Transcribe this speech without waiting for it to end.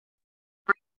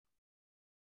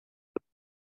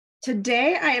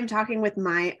Today, I am talking with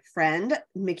my friend,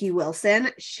 Mickey Wilson.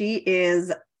 She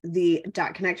is the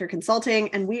Dot Connector Consulting,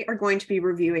 and we are going to be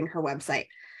reviewing her website.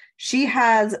 She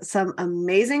has some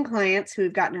amazing clients who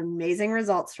have gotten amazing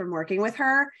results from working with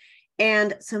her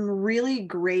and some really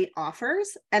great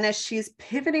offers. And as she's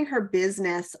pivoting her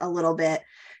business a little bit,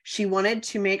 she wanted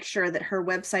to make sure that her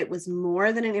website was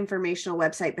more than an informational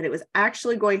website, but it was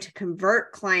actually going to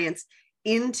convert clients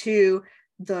into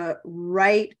the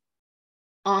right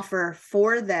offer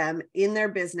for them in their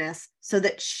business so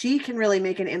that she can really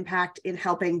make an impact in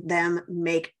helping them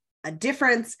make a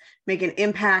difference, make an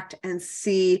impact, and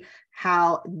see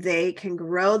how they can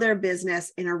grow their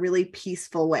business in a really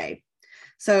peaceful way.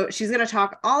 So she's going to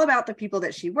talk all about the people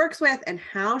that she works with and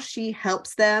how she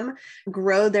helps them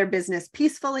grow their business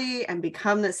peacefully and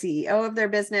become the CEO of their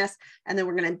business. And then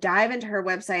we're going to dive into her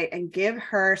website and give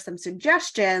her some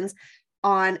suggestions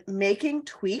on making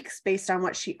tweaks based on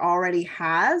what she already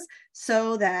has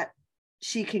so that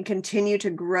she can continue to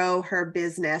grow her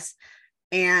business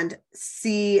and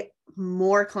see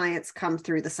more clients come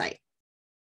through the site.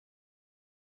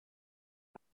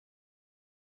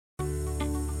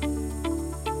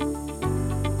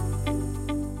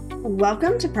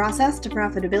 Welcome to Process to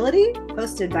Profitability,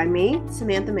 hosted by me,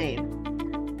 Samantha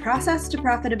Main. Process to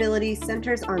Profitability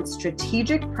centers on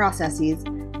strategic processes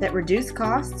that reduce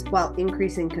costs while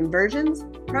increasing conversions,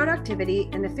 productivity,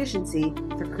 and efficiency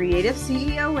for creative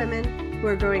CEO women who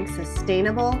are growing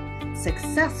sustainable,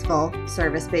 successful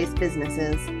service-based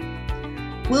businesses.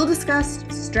 We'll discuss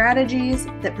strategies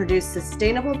that produce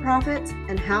sustainable profits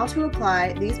and how to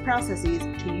apply these processes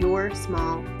to your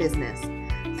small business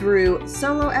through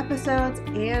solo episodes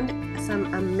and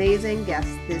some amazing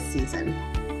guests this season.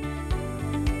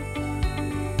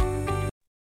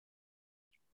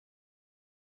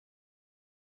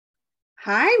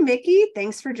 Hi, Mickey.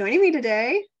 Thanks for joining me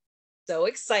today. So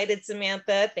excited,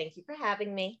 Samantha. Thank you for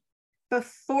having me.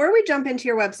 Before we jump into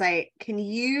your website, can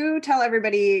you tell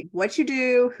everybody what you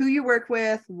do, who you work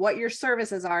with, what your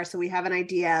services are, so we have an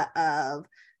idea of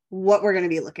what we're going to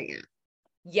be looking at?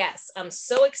 Yes, I'm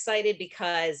so excited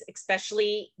because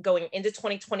especially going into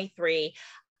 2023,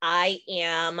 I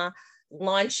am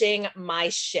launching my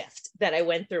shift that I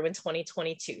went through in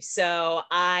 2022. So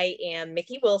I am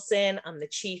Mickey Wilson. I'm the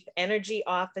Chief Energy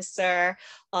Officer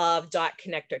of Dot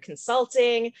Connector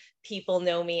Consulting. People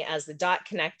know me as the Dot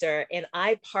Connector, and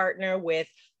I partner with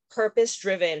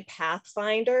purpose-driven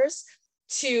pathfinders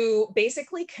to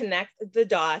basically connect the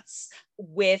dots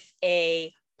with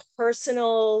a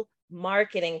personal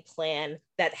marketing plan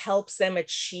that helps them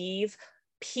achieve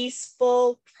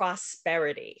peaceful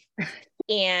prosperity.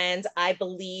 And I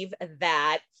believe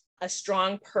that a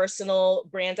strong personal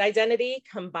brand identity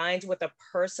combined with a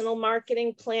personal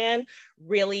marketing plan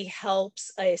really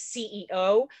helps a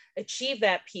CEO achieve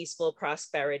that peaceful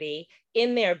prosperity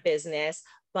in their business.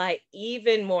 But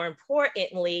even more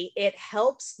importantly, it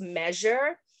helps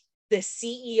measure the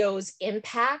CEO's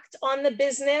impact on the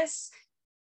business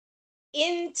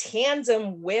in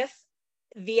tandem with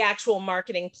the actual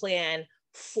marketing plan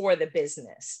for the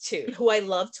business too. Who I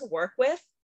love to work with.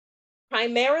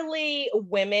 Primarily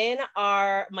women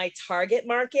are my target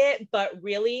market, but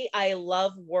really I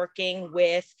love working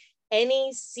with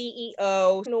any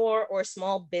CEO or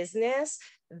small business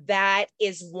that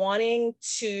is wanting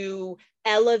to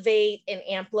elevate and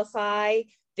amplify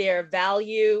their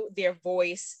value, their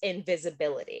voice, and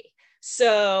visibility.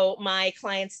 So my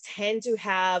clients tend to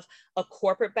have a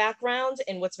corporate background,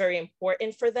 and what's very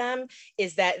important for them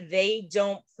is that they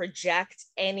don't project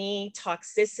any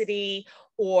toxicity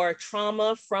or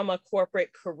trauma from a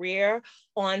corporate career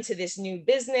onto this new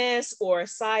business or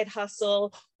side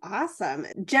hustle. Awesome.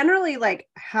 Generally, like,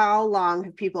 how long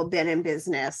have people been in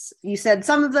business? You said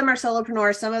some of them are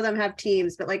solopreneurs, some of them have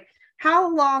teams, but like,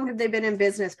 how long have they been in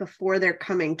business before they're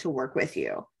coming to work with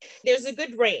you? There's a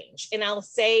good range, and I'll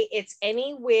say it's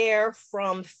anywhere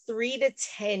from 3 to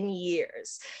 10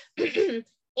 years.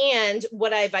 And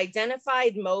what I've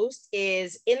identified most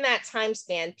is in that time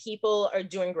span, people are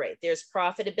doing great. There's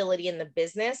profitability in the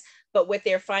business, but what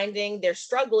they're finding they're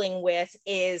struggling with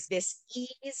is this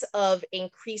ease of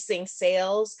increasing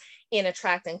sales and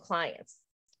attracting clients.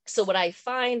 So what I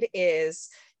find is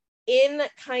in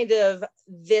kind of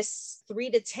this 3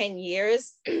 to 10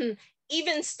 years,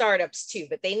 even startups too,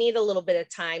 but they need a little bit of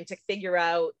time to figure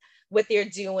out what they're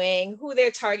doing, who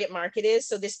their target market is.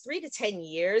 So this 3 to 10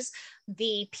 years,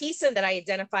 the piece that I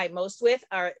identify most with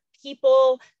are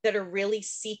people that are really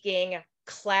seeking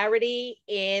clarity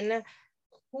in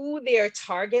who their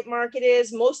target market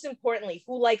is, most importantly,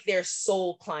 who like their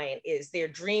soul client is, their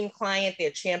dream client,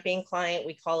 their champion client,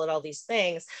 we call it all these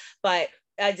things, but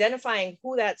identifying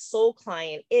who that soul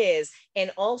client is,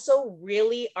 and also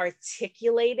really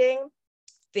articulating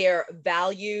their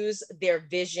values, their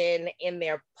vision, and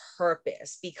their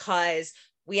purpose, because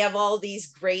we have all these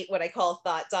great, what I call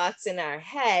thought dots in our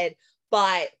head,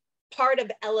 but part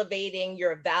of elevating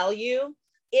your value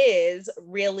is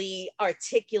really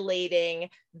articulating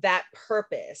that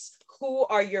purpose. Who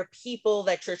are your people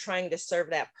that you're trying to serve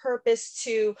that purpose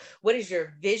to? What is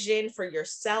your vision for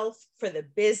yourself, for the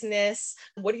business?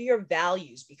 What are your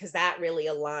values? Because that really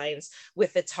aligns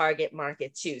with the target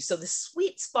market too. So the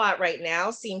sweet spot right now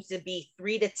seems to be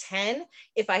 3 to 10.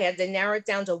 If I had to narrow it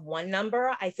down to one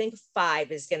number, I think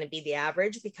 5 is going to be the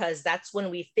average, because that's when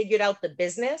we figured out the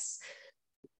business,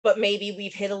 but maybe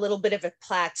we've hit a little bit of a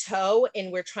plateau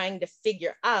and we're trying to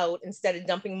figure out, instead of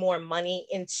dumping more money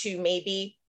into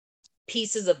maybe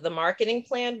pieces of the marketing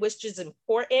plan, which is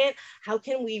important, how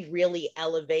can we really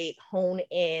elevate, hone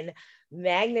in,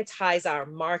 magnetize our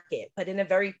market, but in a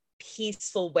very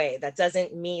peaceful way? That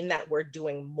doesn't mean that we're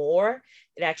doing more.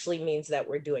 It actually means that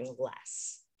we're doing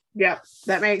less. Yeah,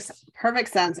 that makes perfect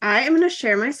sense. I am going to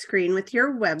share my screen with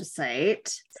your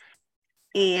website,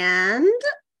 and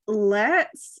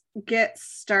let's get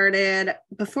started.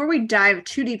 Before we dive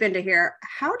too deep into here,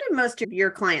 how do most of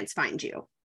your clients find you?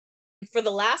 For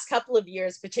the last couple of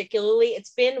years, particularly,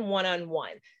 it's been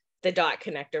one-on-one, the dot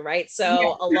connector, right? So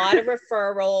Yeah. a lot of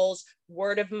referrals,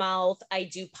 word of mouth. I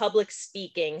do public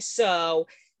speaking. So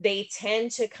they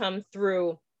tend to come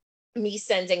through me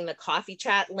sending the coffee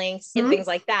chat links and things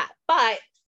like that. But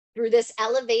through this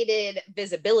elevated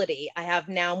visibility, I have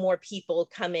now more people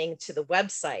coming to the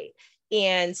website.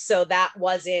 And so that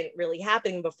wasn't really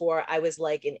happening before. I was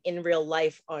like an in real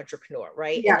life entrepreneur,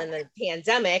 right? Yeah. And then the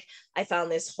pandemic, I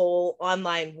found this whole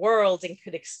online world and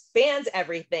could expand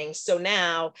everything. So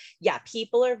now, yeah,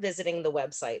 people are visiting the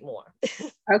website more.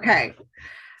 Okay.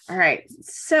 All right.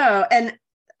 So, and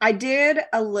I did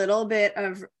a little bit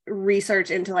of research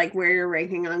into like where you're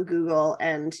ranking on Google,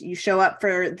 and you show up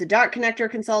for the Dot Connector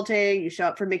Consulting, you show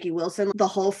up for Mickey Wilson. The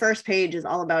whole first page is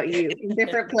all about you in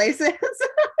different places.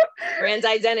 Brand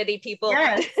identity, people.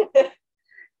 Yes.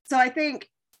 So I think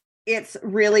it's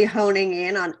really honing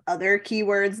in on other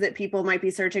keywords that people might be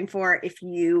searching for if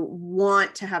you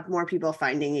want to have more people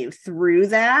finding you through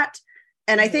that.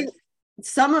 And I think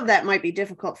some of that might be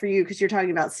difficult for you because you're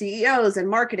talking about CEOs and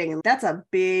marketing, and that's a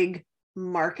big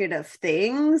market of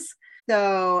things.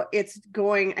 So I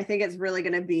think it's really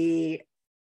going to be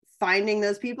finding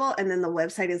those people, and then the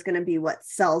website is going to be what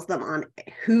sells them on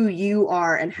who you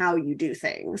are and how you do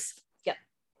things. Yep.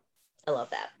 I love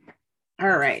that.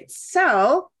 All right.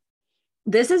 So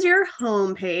this is your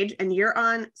homepage, and you're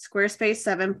on Squarespace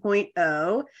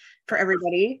 7.0 for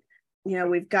everybody. You know,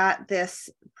 we've got this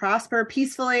prosper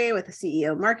peacefully with a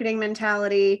CEO marketing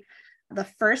mentality. The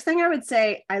first thing I would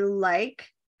say, I like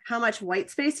how much white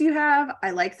space you have.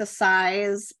 I like the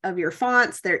size of your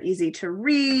fonts. They're easy to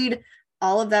read.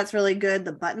 All of that's really good.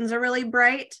 The buttons are really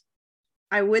bright.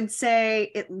 I would say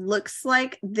it looks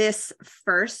like this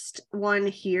first one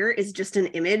here is just an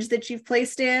image that you've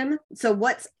placed in. So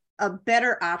what's a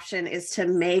better option is to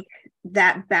make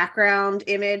that background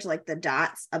image, like the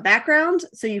dots, a background,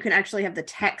 so you can actually have the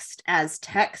text as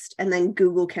text, and then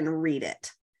Google can read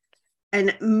it.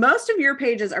 And most of your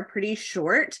pages are pretty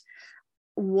short.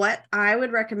 What I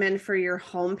would recommend for your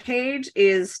homepage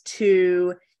is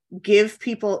to give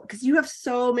people, because you have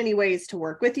so many ways to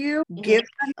work with you, give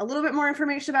them a little bit more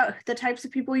information about the types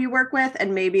of people you work with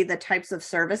and maybe the types of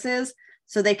services,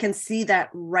 so they can see that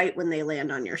right when they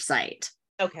land on your site.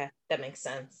 Okay, that makes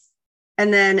sense.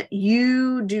 And then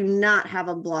you do not have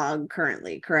a blog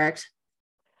currently, correct?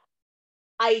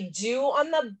 I do on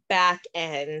the back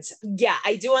end. Yeah,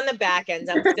 I do on the back end.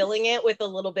 I'm filling it with a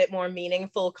little bit more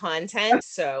meaningful content.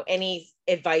 So any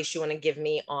advice you want to give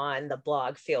me on the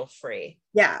blog, feel free.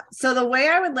 Yeah. So the way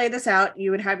I would lay this out, you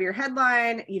would have your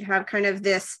headline, you'd have kind of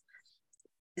this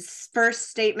first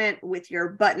statement with your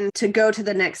button to go to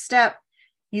the next step.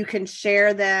 You can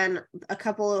share then a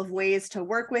couple of ways to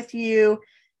work with you.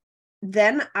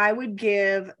 Then I would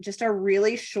give just a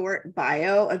really short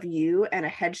bio of you and a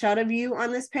headshot of you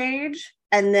on this page.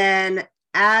 And then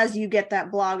as you get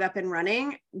that blog up and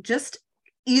running, just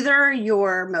either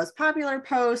your most popular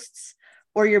posts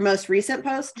or your most recent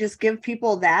post, just give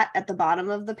people that at the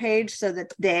bottom of the page so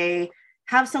that they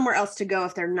have somewhere else to go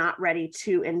if they're not ready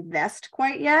to invest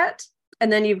quite yet.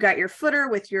 And then you've got your footer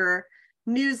with your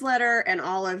newsletter and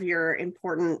all of your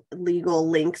important legal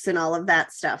links and all of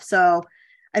that stuff. So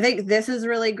I think this is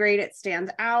really great. It stands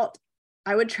out.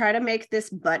 I would try to make this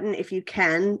button, if you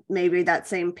can, maybe that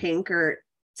same pink or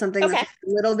something that's a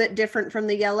little bit different from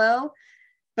the yellow.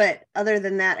 But other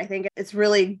than that, I think it's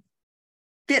really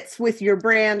fits with your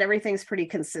brand. Everything's pretty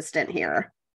consistent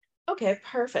here. Okay,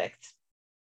 perfect.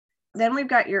 Then we've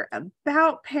got your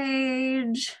about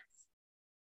page.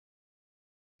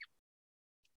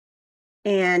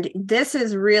 And this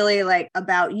is really like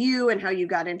about you and how you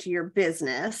got into your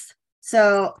business.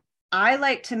 So I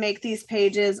like to make these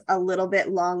pages a little bit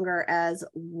longer as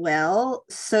well,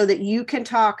 so that you can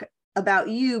talk about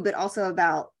you, but also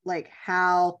about like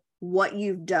how what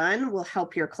you've done will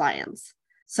help your clients.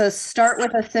 So start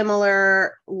with a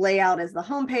similar layout as the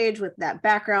homepage with that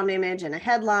background image and a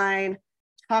headline.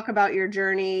 Talk about your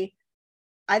journey.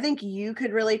 I think you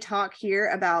could really talk here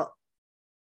about,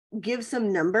 give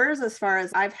some numbers as far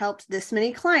as I've helped this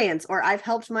many clients, or I've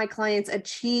helped my clients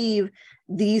achieve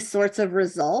these sorts of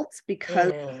results,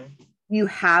 because you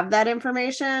have that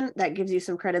information that gives you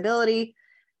some credibility.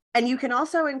 And you can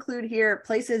also include here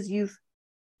places you've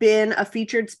been a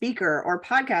featured speaker or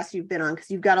podcast you've been on,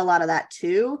 because you've got a lot of that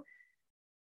too.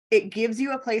 It gives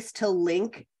you a place to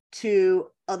link to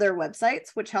other websites,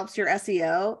 which helps your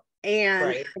SEO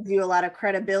and gives you a lot of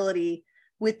credibility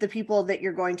with the people that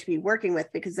you're going to be working with,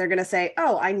 because they're going to say,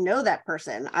 oh, I know that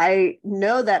person. I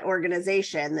know that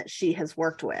organization that she has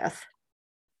worked with.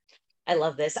 I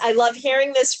love this. I love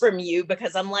hearing this from you,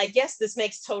 because I'm like, yes, this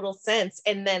makes total sense.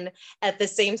 And then at the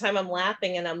same time, I'm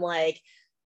laughing and I'm like,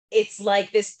 it's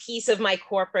like this piece of my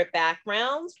corporate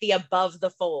background, the above the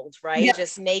fold, right? Yeah.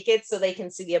 Just make it so they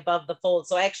can see the above the fold.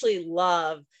 So I actually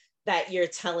love that you're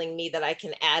telling me that I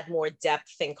can add more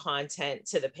depth and content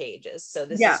to the pages. So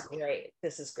this is great.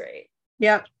 This is great.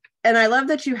 Yep. And I love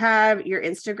that you have your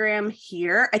Instagram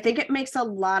here. I think it makes a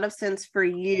lot of sense for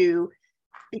you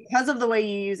because of the way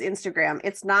you use Instagram.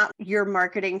 It's not your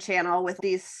marketing channel with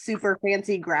these super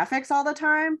fancy graphics all the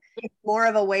time. It's more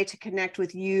of a way to connect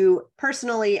with you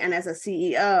personally and as a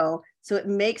CEO. So it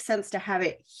makes sense to have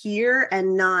it here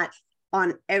and not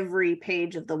on every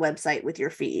page of the website with your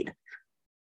feed.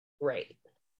 Right.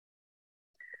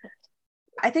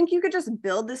 I think you could just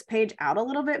build this page out a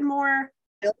little bit more,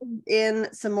 build in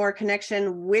some more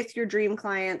connection with your dream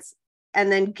clients,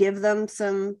 and then give them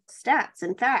some stats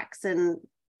and facts and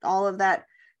all of that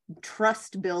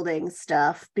trust building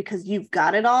stuff, because you've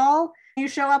got it all. You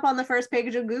show up on the first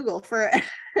page of Google for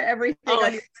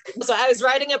everything. So I was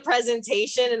writing a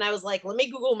presentation and I was like, let me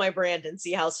Google my brand and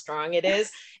see how strong it is.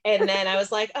 And then I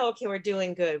was like, oh, okay, we're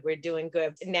doing good. We're doing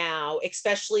good now,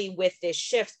 especially with this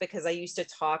shift, because I used to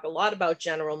talk a lot about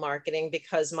general marketing,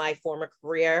 because my former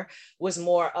career was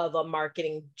more of a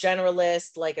marketing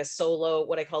generalist, like a solo,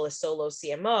 what I call a solo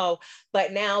CMO.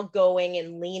 But now going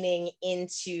and leaning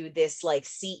into this like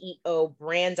CEO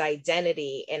brand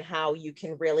identity and how you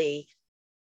can really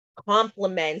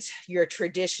complement your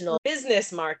traditional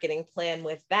business marketing plan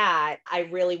with that, I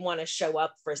really want to show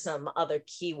up for some other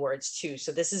keywords too.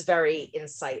 So this is very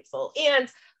insightful. And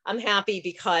I'm happy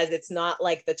because it's not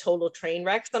like the total train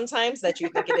wreck sometimes that you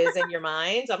think it is in your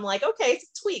mind. I'm like, okay,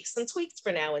 some tweaks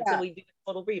for now until we do a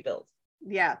total rebuild.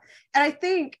 Yeah. And I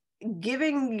think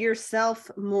giving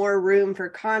yourself more room for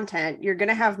content, you're going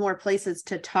to have more places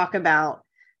to talk about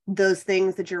those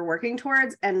things that you're working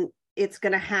towards. And it's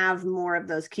going to have more of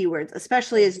those keywords,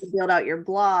 especially as you build out your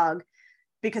blog,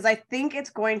 because I think it's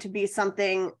going to be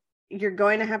something you're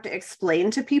going to have to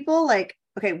explain to people, like,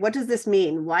 okay, what does this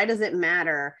mean? Why does it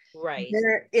matter? Right.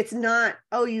 It's not,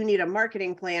 oh, you need a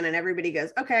marketing plan and everybody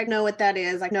goes, okay, I know what that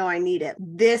is. I know I need it.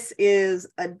 This is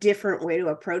a different way to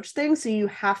approach things. So you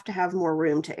have to have more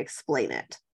room to explain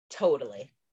it.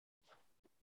 Totally.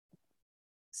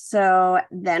 So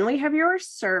then we have your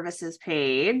services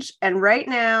page. And right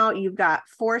now you've got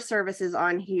 4 services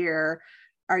on here.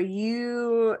 Are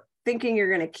you thinking you're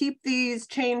going to keep these,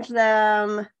 change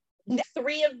them?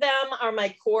 3 of them are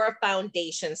my core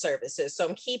foundation services. So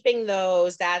I'm keeping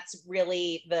those. That's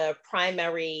really the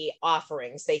primary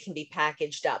offerings. They can be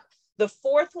packaged up. The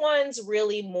 4th one's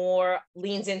really more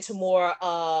leans into more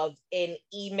of an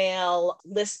email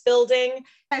list building,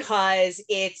 because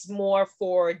it's more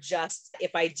for just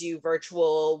if I do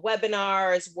virtual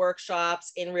webinars,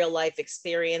 workshops, in real life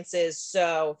experiences.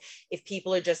 So if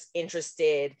people are just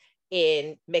interested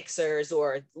in mixers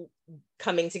or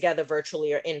coming together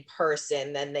virtually or in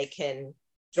person, then they can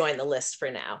join the list for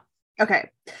now. Okay.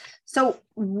 So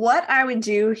what I would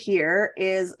do here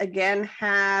is, again,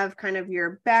 have kind of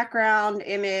your background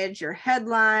image, your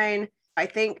headline. I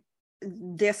think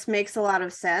this makes a lot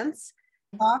of sense.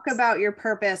 Talk about your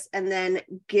purpose and then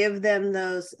give them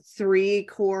those 3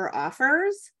 core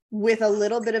offers. with a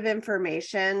little bit of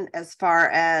information as far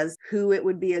as who it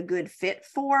would be a good fit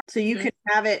for. So you could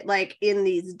have it like in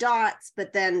these dots,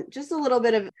 but then just a little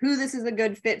bit of who this is a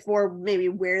good fit for, maybe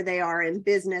where they are in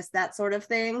business, that sort of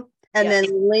thing. And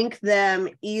then link them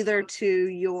either to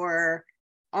your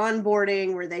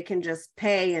onboarding where they can just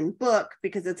pay and book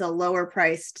because it's a lower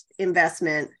priced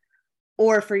investment,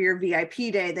 or for your VIP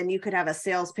day, then you could have a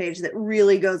sales page that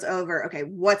really goes over, okay,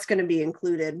 what's going to be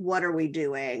included? What are we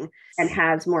doing? And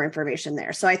has more information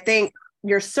there. So I think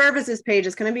your services page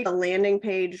is going to be a landing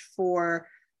page for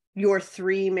your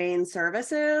 3 main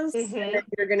services. And then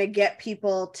you're going to get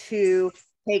people to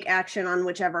take action on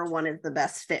whichever one is the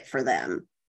best fit for them.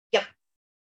 Yep.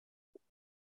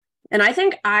 And I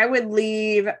think I would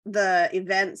leave the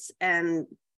events and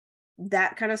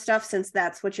that kind of stuff, since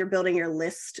that's what you're building your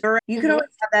list. Or you could always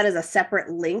have that as a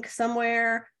separate link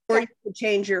somewhere, or you could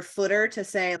change your footer to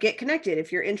say, get connected.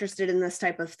 If you're interested in this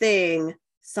type of thing,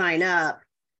 sign up.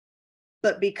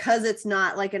 But because it's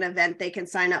not like an event they can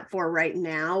sign up for right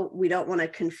now, we don't want to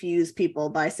confuse people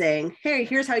by saying, hey,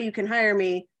 here's how you can hire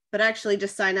me, but actually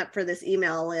just sign up for this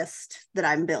email list that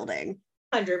I'm building.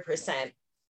 100%.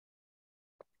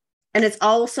 And it's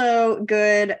also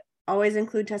good, always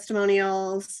include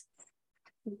testimonials.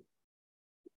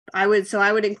 I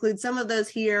would include some of those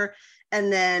here, and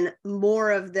then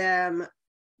more of them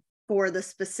for the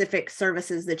specific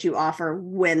services that you offer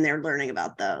when they're learning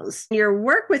about those. Your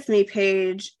work with me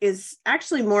page is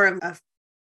actually more of a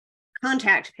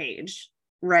contact page,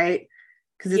 right?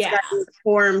 Because it's got a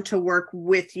form to work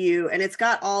with you, and it's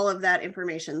got all of that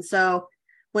information. So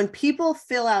when people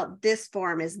fill out this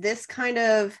form, is this kind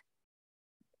of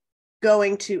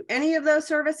going to any of those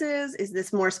services? Is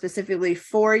this more specifically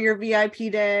for your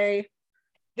VIP day?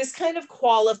 This kind of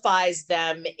qualifies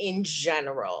them in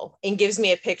general and gives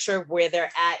me a picture of where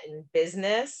they're at in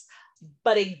business.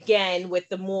 But again, with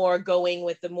the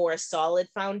more solid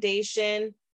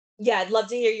foundation. Yeah, I'd love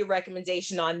to hear your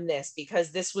recommendation on this,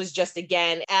 because this was just,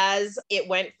 again, as it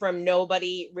went from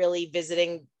nobody really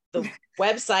visiting the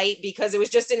website, because it was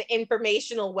just an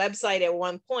informational website at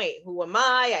one point. Who am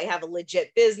I? I have a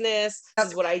legit business. This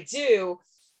is what I do.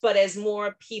 But as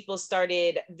more people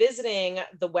started visiting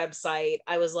the website,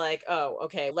 I was like, oh,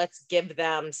 okay, let's give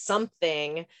them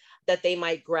something that they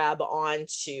might grab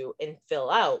onto and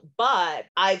fill out. But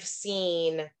I've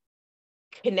seen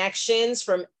connections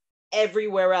from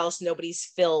everywhere else. Nobody's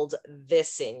filled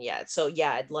this in yet. So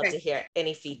yeah, I'd love to hear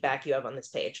any feedback you have on this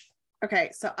page.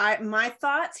 Okay, so my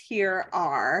thoughts here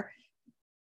are,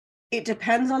 it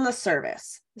depends on the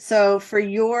service. So for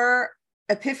your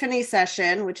Epiphany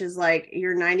session, which is like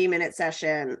your 90-minute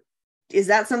session, is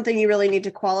that something you really need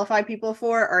to qualify people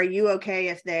for? Or are you okay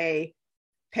if they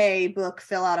pay, book,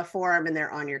 fill out a form, and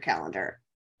they're on your calendar?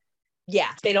 Yeah,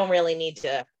 they don't really need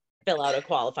to fill out a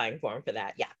qualifying form for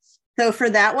that. Yeah. So for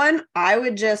that one, I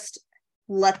would just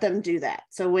let them do that.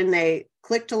 So when they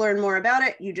click to learn more about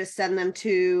it, you just send them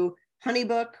to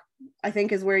Honeybook, I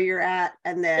think is where you're at,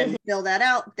 and then fill that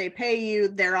out. They pay you,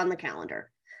 they're on the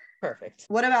calendar. Perfect.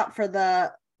 What about for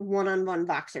the one-on-one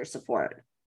Voxer support?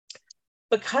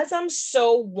 Because I'm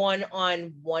so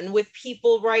one-on-one with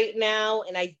people right now,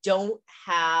 and I don't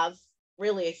have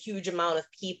really a huge amount of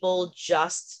people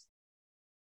just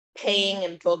paying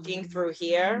and booking through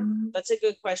here. That's a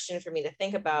good question for me to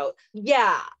think about.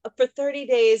 Yeah, for 30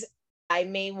 days, I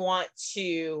may want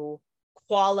to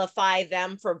qualify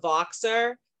them for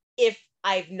Voxer if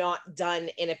I've not done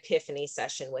an Epiphany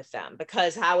session with them,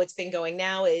 because how it's been going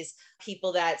now is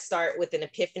people that start with an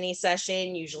Epiphany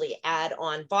session usually add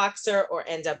on Voxer or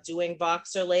end up doing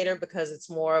Voxer later because it's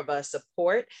more of a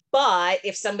support. But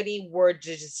if somebody were to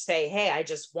just say, hey, I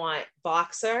just want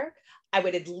Voxer, I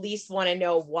would at least want to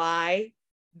know why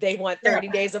they want 30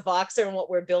 days of Voxer and what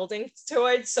we're building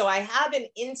towards. So I have an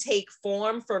intake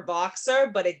form for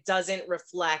Voxer, but it doesn't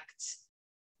reflect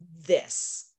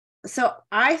this. So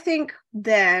I think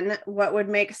then what would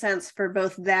make sense for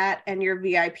both that and your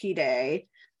VIP day,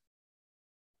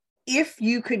 if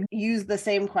you could use the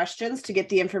same questions to get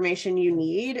the information you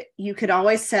need, you could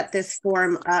always set this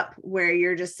form up where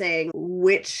you're just saying,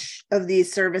 which of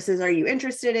these services are you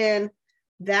interested in?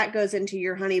 That goes into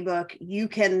your Honeybook. You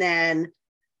can then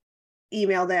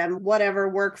email them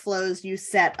whatever workflows you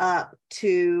set up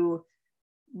to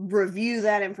review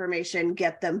that information,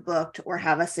 get them booked, or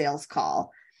have a sales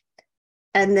call.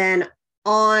 And then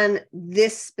on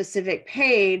this specific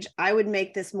page, I would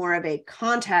make this more of a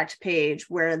contact page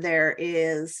where there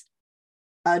is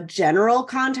a general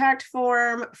contact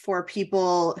form for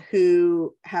people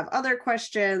who have other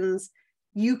questions.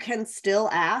 You can still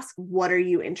ask, what are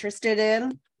you interested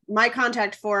in? my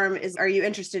contact form is, are you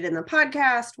interested in the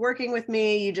podcast, working with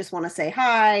me? You just want to say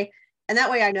hi. And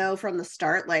that way I know from the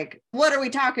start, like, what are we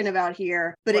talking about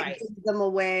here? But Right. it gives them a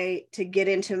way to get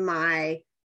into my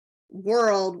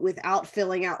world without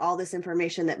filling out all this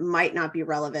information that might not be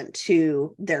relevant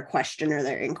to their question or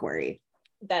their inquiry.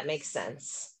 That makes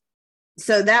sense.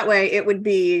 So that way it would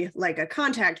be like a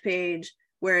contact page,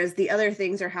 whereas the other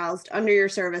things are housed under your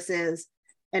services.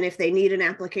 And if they need an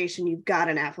application, you've got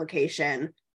an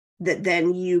application that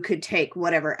then you could take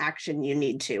whatever action you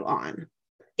need to on.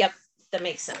 Yep, that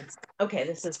makes sense. Okay,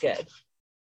 this is good.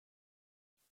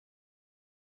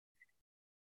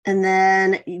 And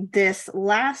then this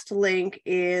last link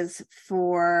is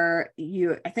for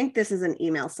you. I think this is an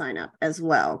email sign up as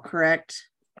well, correct?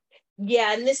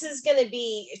 Yeah, and this is going to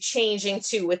be changing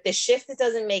too. With the shift, it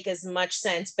doesn't make as much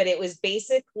sense, but it was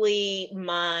basically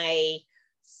my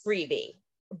freebie.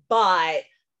 But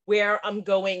where I'm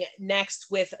going next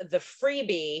with the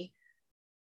freebie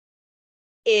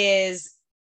is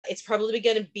it's probably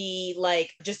going to be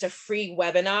like just a free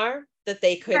webinar that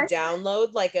they could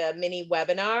download, like a mini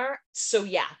webinar. So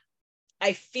yeah,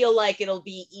 I feel like it'll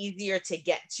be easier to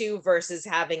get to versus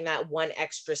having that one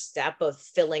extra step of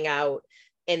filling out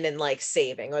and then like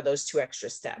saving, or those two extra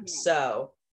steps. Yeah.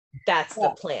 So that's the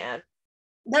plan.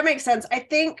 That makes sense. I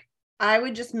think I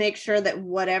would just make sure that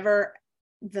whatever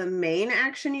the main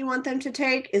action you want them to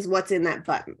take is what's in that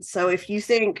button. So if you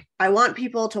think, I want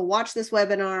people to watch this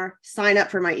webinar, sign up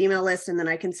for my email list, and then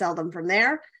I can sell them from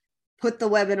there, put the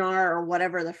webinar or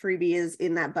whatever the freebie is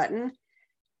in that button.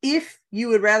 If you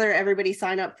would rather everybody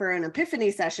sign up for an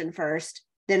epiphany session first,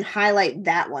 then highlight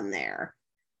that one there.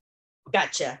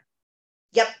 Gotcha.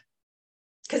 Yep.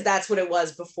 Because that's what it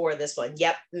was before this one.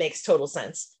 Yep. Makes total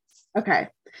sense. Okay.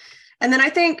 And then I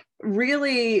think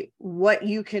really what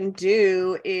you can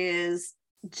do is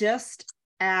just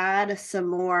add some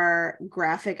more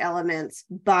graphic elements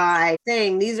by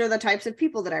saying, these are the types of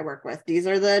people that I work with. These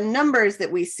are the numbers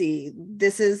that we see.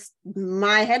 This is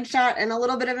my headshot and a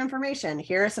little bit of information.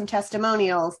 Here are some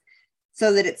testimonials,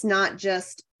 so that it's not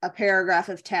just a paragraph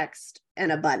of text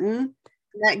and a button.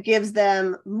 That gives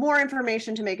them more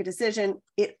information to make a decision.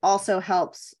 It also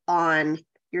helps on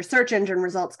your search engine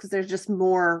results because there's just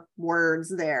more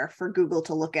words there for Google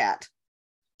to look at.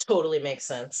 Totally makes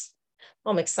sense.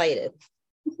 I'm excited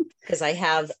because I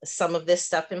have some of this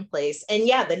stuff in place. And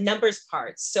yeah, the numbers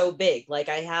part's so big. Like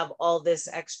I have all this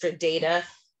extra data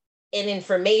and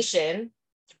information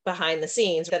behind the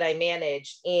scenes that I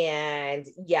manage. And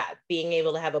yeah, being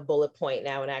able to have a bullet point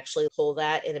now and actually pull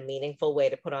that in a meaningful way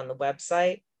to put on the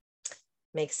website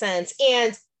makes sense.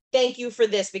 And thank you for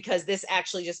this, because this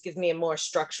actually just gives me a more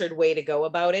structured way to go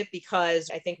about it, because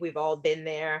I think we've all been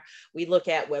there. We look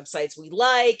at websites we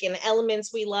like and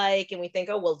elements we like, and we think,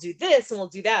 oh, we'll do this and we'll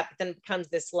do that. But then it becomes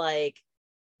this like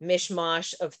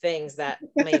mishmash of things that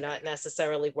may not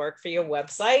necessarily work for your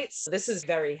website. So this is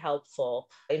very helpful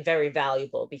and very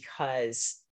valuable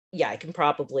because yeah, I can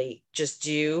probably just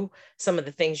do some of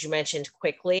the things you mentioned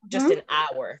quickly. Just an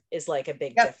hour is like a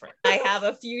big difference. I have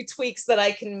a few tweaks that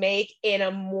I can make in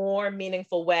a more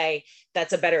meaningful way.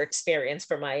 That's a better experience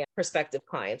for my prospective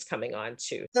clients coming on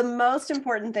too. The most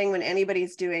important thing when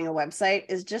anybody's doing a website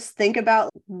is just think about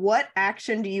what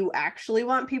action do you actually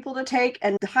want people to take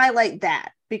and highlight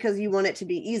that, because you want it to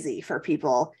be easy for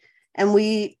people. And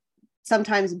we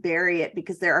sometimes bury it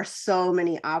because there are so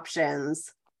many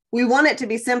options. We want it to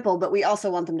be simple, but we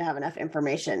also want them to have enough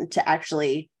information to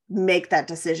actually make that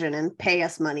decision and pay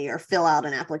us money or fill out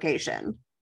an application.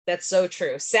 That's so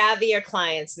true. Savvier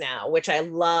clients now, which I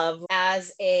love.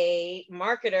 As a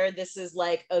marketer, this is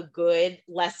like a good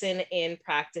lesson in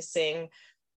practicing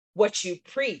what you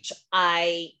preach.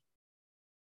 I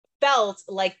felt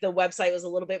like the website was a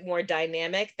little bit more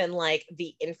dynamic than like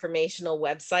the informational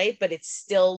website, but it's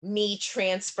still me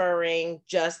transferring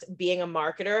just being a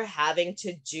marketer, having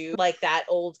to do like that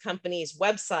old company's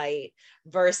website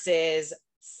versus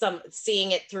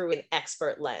seeing it through an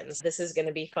expert lens. This is going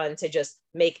to be fun to just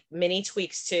make mini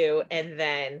tweaks to, and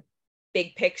then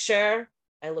big picture,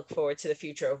 I look forward to the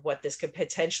future of what this could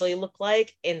potentially look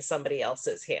like in somebody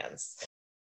else's hands.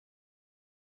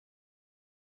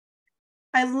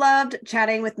 I loved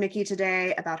chatting with Mickey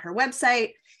today about her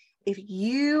website. If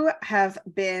you have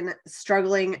been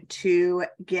struggling to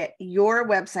get your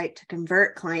website to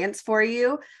convert clients for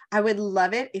you, I would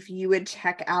love it if you would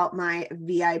check out my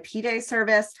VIP Day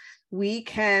service. We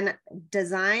can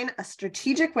design a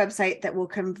strategic website that will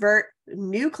convert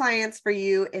new clients for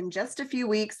you in just a few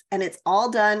weeks, and it's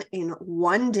all done in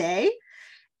one day.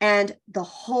 And the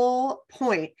whole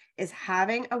point is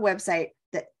having a website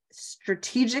that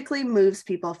strategically moves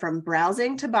people from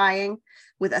browsing to buying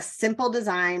with a simple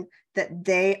design that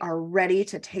they are ready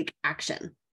to take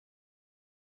action.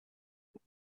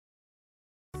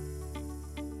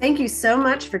 Thank you so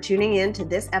much for tuning in to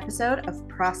this episode of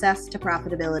Process to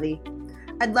Profitability.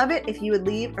 I'd love it if you would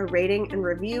leave a rating and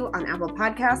review on Apple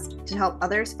Podcasts to help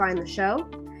others find the show,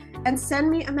 and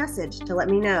send me a message to let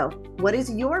me know, what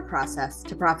is your process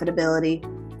to profitability?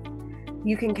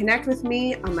 You can connect with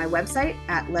me on my website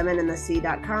at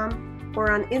lemonandthesea.com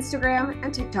or on Instagram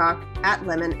and TikTok at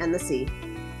lemonandthesea.